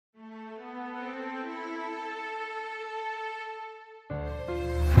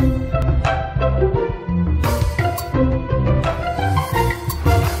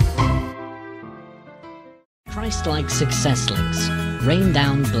Christlike success links rain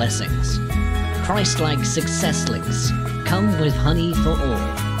down blessings. Christlike success links come with honey for all.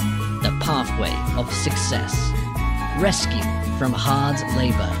 The pathway of success. Rescue from hard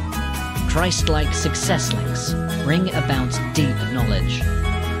labor. Christlike success links bring about deep knowledge.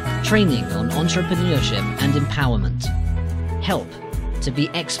 Training on entrepreneurship and empowerment. Help to be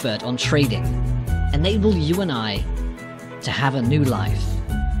expert on trading. Enable you and I to have a new life.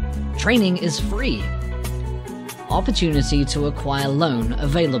 Training is free. Opportunity to acquire loan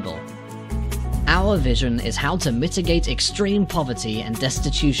available. Our vision is how to mitigate extreme poverty and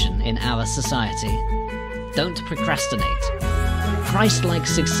destitution in our society. Don't procrastinate. Christlike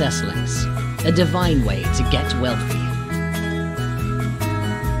success links, a divine way to get wealthy.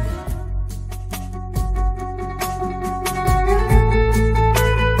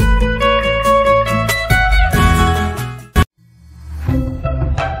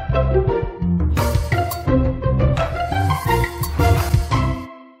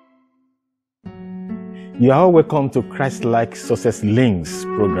 You are all welcome to Christlike Success Links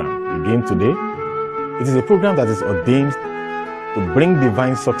program. Again today, it is a program that is ordained to bring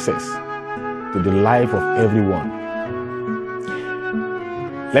divine success to the life of everyone.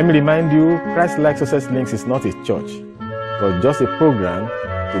 Let me remind you, Christlike Success Links is not a church, but just a program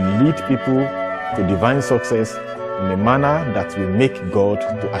to lead people to divine success in a manner that will make God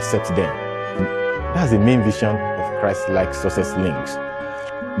to accept them. That's the main vision of Christlike Success Links.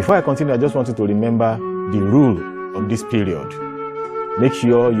 Before I continue, I just want you to remember the rule of this period. Make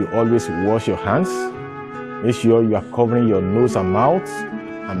sure you always wash your hands. Make sure you are covering your nose and mouth,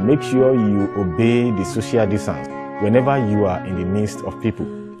 and make sure you obey the social distance whenever you are in the midst of people.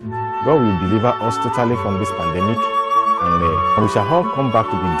 God will deliver us totally from this pandemic, and we shall all come back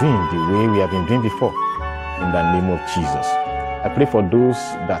to be doing the way we have been doing before, in the name of Jesus. I pray for those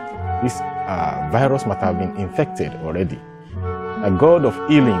that this virus might have been infected already. A God of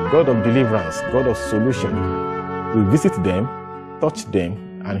healing, God of deliverance, God of solution will visit them, touch them,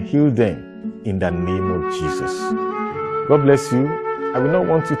 and heal them in the name of Jesus. God bless you. I will not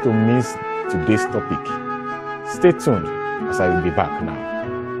want you to miss today's topic. Stay tuned as I will be back now.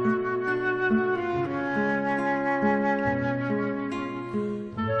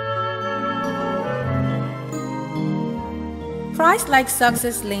 Christlike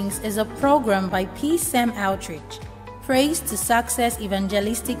Success Links is a program by PSEM Outreach, Praise to Success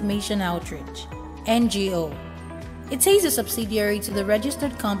Evangelistic Mission Outreach, NGO. It is a subsidiary to the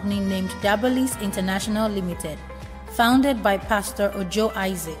registered company named Dabalis International Limited, founded by Pastor Ojo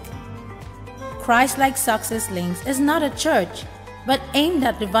Isaac. Christlike Success Links is not a church, but aimed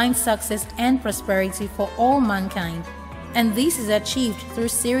at divine success and prosperity for all mankind, and this is achieved through a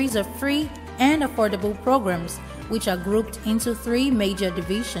series of free and affordable programs which are grouped into three major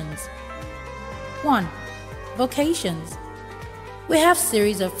divisions. 1. Vocations. We have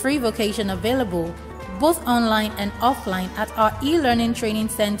series of free vocation available both online and offline at our e-learning training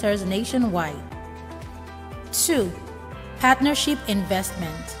centers nationwide. 2. Partnership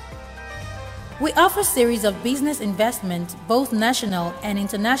investment. We offer series of business investment both national and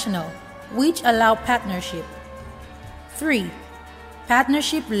international which allow partnership. 3.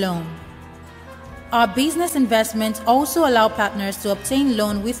 Partnership loan. Our business investments also allow partners to obtain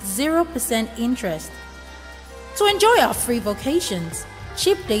loan with 0% interest. To enjoy our free vocations,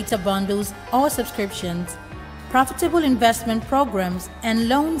 cheap data bundles or subscriptions, profitable investment programs, and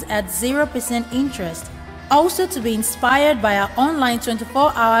loans at 0% interest, also to be inspired by our online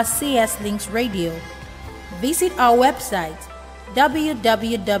 24-hour CS Links radio, visit our website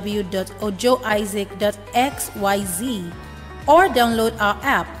www.ojoisaac.xyz or download our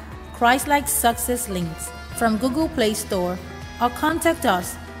app Christlike Success Links from Google Play Store or contact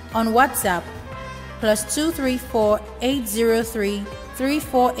us on WhatsApp +234 803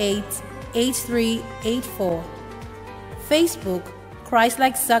 348 8384, Facebook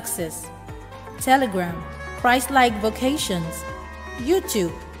Christlike Success, Telegram Christlike Vocations,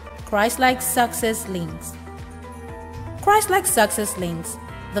 YouTube Christlike Success Links. Christlike Success Links,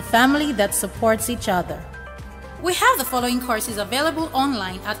 the family that supports each other. We have the following courses available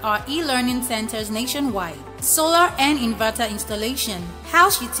online at our e-learning centers nationwide: solar and inverter installation,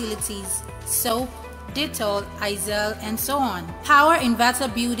 house utilities, soap, Dettol, Izal, and so on, power inverter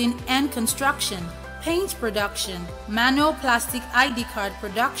building and construction, paint production, manual plastic ID card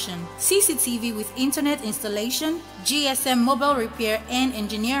production, CCTV with internet installation, GSM mobile repair and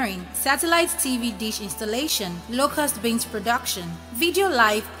engineering, satellite TV dish installation, locust beans production, video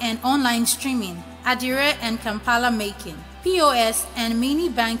live and online streaming, Adire and Kampala making, POS and mini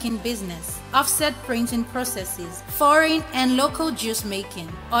banking business, offset printing processes, foreign and local juice making,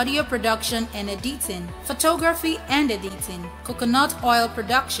 audio production and editing, photography and editing, coconut oil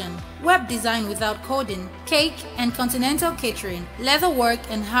production, web design without coding, cake and continental catering, leatherwork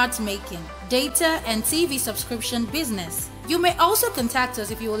and heart making, data and TV subscription business. You may also contact us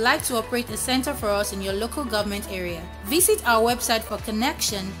if you would like to operate a center for us in your local government area. Visit our website for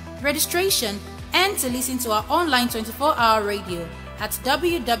connection, registration, and to listen to our online 24-hour radio at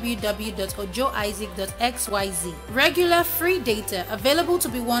www.ojoisaac.xyz. Regular free data available to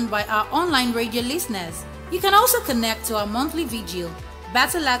be won by our online radio listeners. You can also connect to our monthly vigil,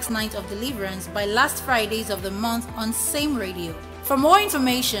 Battle Axe Night of Deliverance, by last Fridays of the month on same radio. For more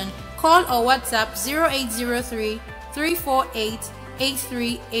information, call or WhatsApp 0803 348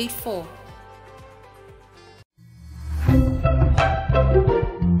 8384.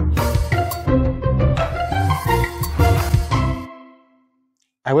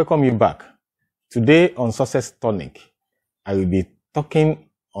 I welcome you back. Today on Success Tonic, I will be talking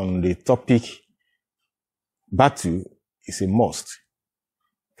on the topic, battle is a must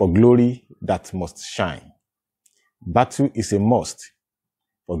for glory that must shine. Battle is a must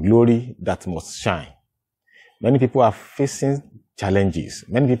for glory that must shine. Many people are facing challenges.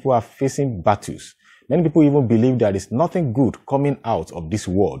 Many people are facing battles. Many people even believe there is nothing good coming out of this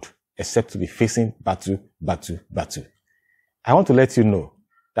world except to be facing battle. I want to let you know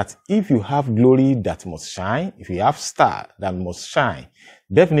that if you have glory that must shine, if you have star that must shine,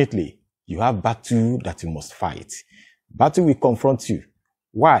 definitely you have battle that you must fight. Battle will confront you.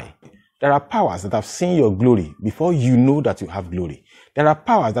 Why? There are powers that have seen your glory before you know that you have glory. There are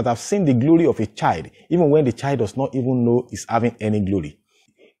powers that have seen the glory of a child, even when the child does not even know is having any glory.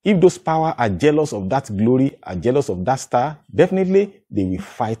 If those powers are jealous of that glory, are jealous of that star, definitely they will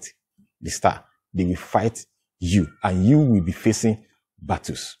fight the star. They will fight you, and you will be facing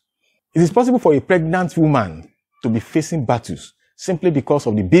battles. It is possible for a pregnant woman to be facing battles simply because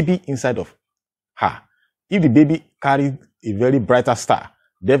of the baby inside of her. If the baby carries a very brighter star,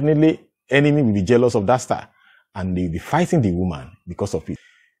 definitely enemy will be jealous of that star and they will be fighting the woman because of it.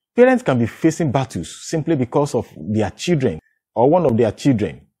 Parents can be facing battles simply because of their children or one of their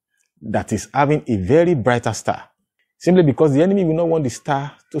children that is having a very brighter star, simply because the enemy will not want the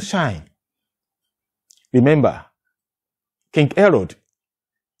star to shine. Remember, King Herod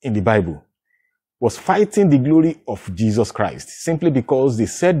in the Bible was fighting the glory of Jesus Christ simply because they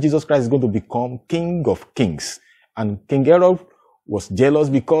said Jesus Christ is going to become King of Kings. And King Herod was jealous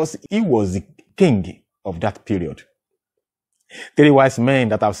because he was the king of that period. 3 wise men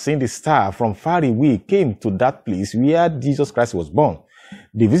that have seen the star from far away came to that place where Jesus Christ was born.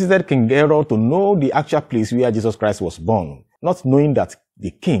 They visited King Herod to know the actual place where Jesus Christ was born, not knowing that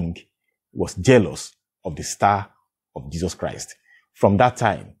the king was jealous of the star of Jesus Christ. From that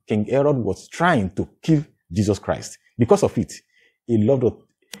time, King Herod was trying to kill Jesus Christ. Because of it, a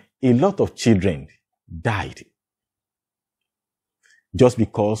lot of children died just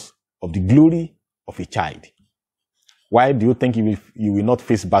because of the glory of a child. Why do you think you will not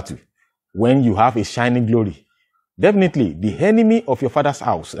face battle when you have a shining glory? Definitely, the enemy of your father's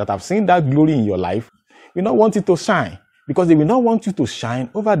house that have seen that glory in your life will not want it to shine, because they will not want you to shine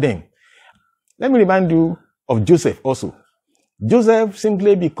over them. Let me remind you of Joseph also. Joseph,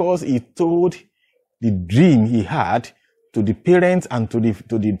 simply because he told the dream he had to the parents and to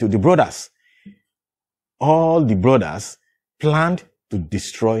the brothers, all the brothers planned to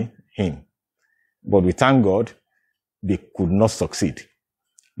destroy him. But we thank God, they could not succeed.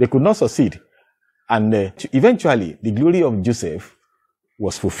 They could not succeed. And eventually, the glory of Joseph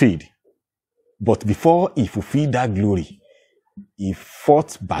was fulfilled. But before he fulfilled that glory, he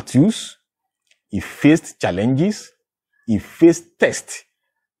fought battles, he faced challenges, he faced tests,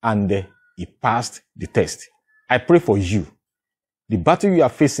 and he passed the test. I pray for you. The battle you are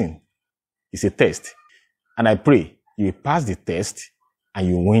facing is a test. And I pray you will pass the test and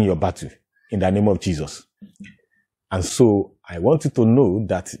you win your battle in the name of Jesus. And so I want you to know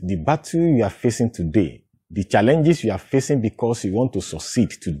that the battle you are facing today, the challenges you are facing because you want to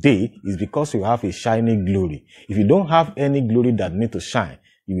succeed today, is because you have a shining glory. If you don't have any glory that needs to shine,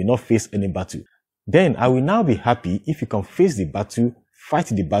 you will not face any battle. Then I will now be happy if you can face the battle, fight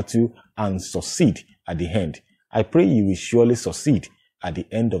the battle, and succeed at the end. I pray you will surely succeed at the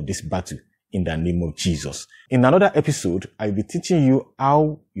end of this battle in the name of Jesus. In another episode, I will be teaching you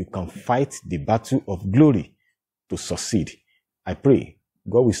how you can fight the battle of glory to succeed. I pray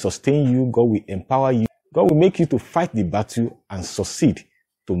God will sustain you, God will empower you, God will make you to fight the battle and succeed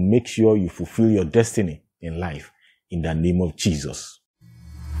to make sure you fulfill your destiny in life in the name of Jesus.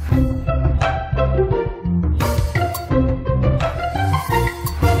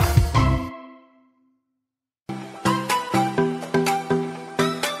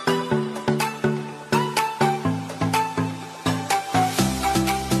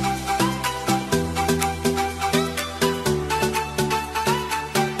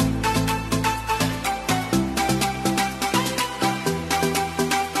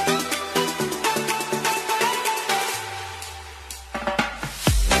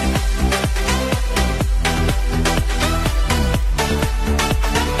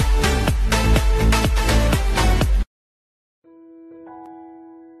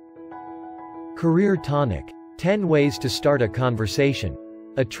 Career Tonic: 10 ways to start a conversation.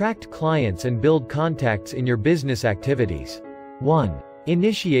 Attract clients and build contacts in your business activities. 1.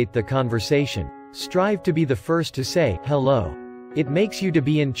 Initiate the conversation. Strive to be the first to say hello. It makes you to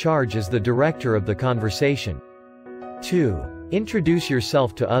be in charge as the director of the conversation. 2. Introduce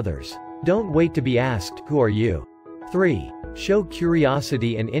yourself to others. Don't wait to be asked, "Who are you?" 3. Show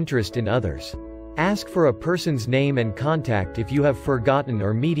curiosity and interest in others. Ask for a person's name and contact if you have forgotten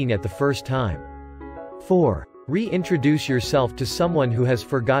or meeting at the first time. 4. Reintroduce yourself to someone who has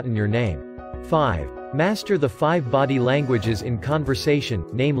forgotten your name. 5. Master the 5 body languages in conversation,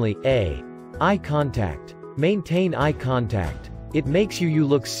 namely, A. Eye contact. Maintain eye contact. It makes you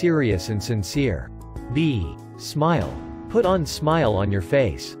look serious and sincere. B. Smile. Put on smile on your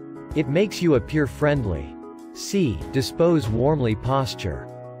face. It makes you appear friendly. C. Dispose warmly posture.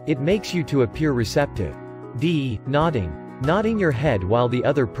 It makes you to appear receptive. D. Nodding. Nodding your head while the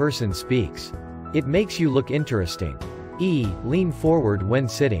other person speaks. It makes you look interesting. E. Lean forward when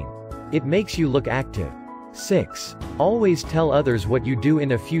sitting. It makes you look active. 6. Always tell others what you do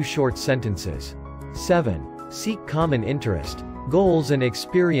in a few short sentences. 7. Seek common interest, goals and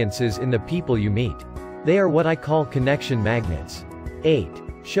experiences in the people you meet. They are what I call connection magnets. 8.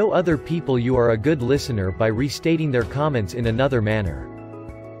 Show other people you are a good listener by restating their comments in another manner.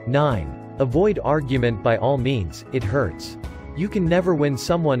 9. Avoid argument by all means, it hurts. You can never win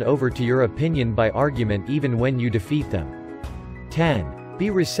someone over to your opinion by argument even when you defeat them. 10. Be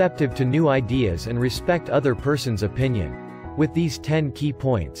receptive to new ideas and respect other person's opinion. With these 10 key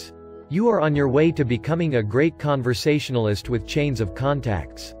points, you are on your way to becoming a great conversationalist with chains of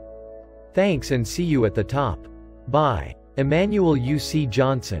contacts. Thanks and see you at the top. Bye. Emmanuel U.C.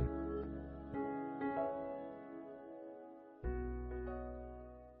 Johnson.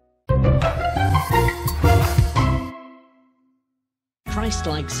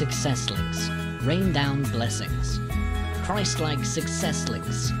 Christlike success links rain down blessings. Christlike success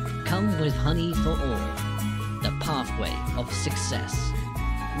links come with honey for all. The pathway of success.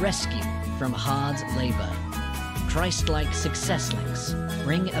 Rescue from hard labor. Christlike success links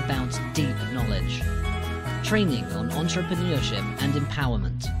bring about deep knowledge. Training on entrepreneurship and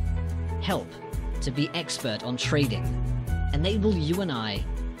empowerment. Help to be expert on trading. Enable you and I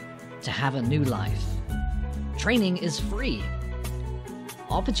to have a new life. Training is free.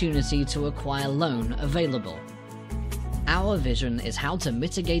 Opportunity to acquire loan available. Our vision is how to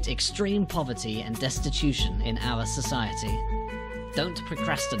mitigate extreme poverty and destitution in our society. Don't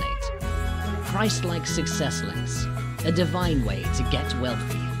procrastinate. Christlike success links, a divine way to get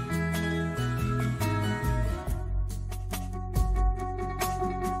wealthy.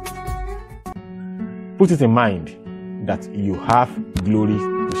 Put it in mind that you have glory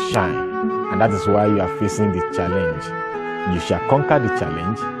to shine, and that is why you are facing the challenge. You shall conquer the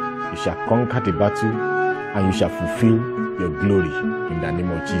challenge, you shall conquer the battle, and you shall fulfill your glory in the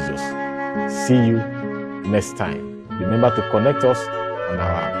name of Jesus. See you next time. Remember to connect us on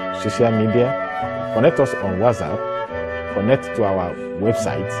our social media, connect us on WhatsApp, connect to our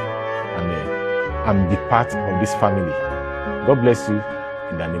website, and be part of this family. God bless you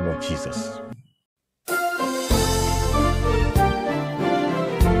in the name of Jesus.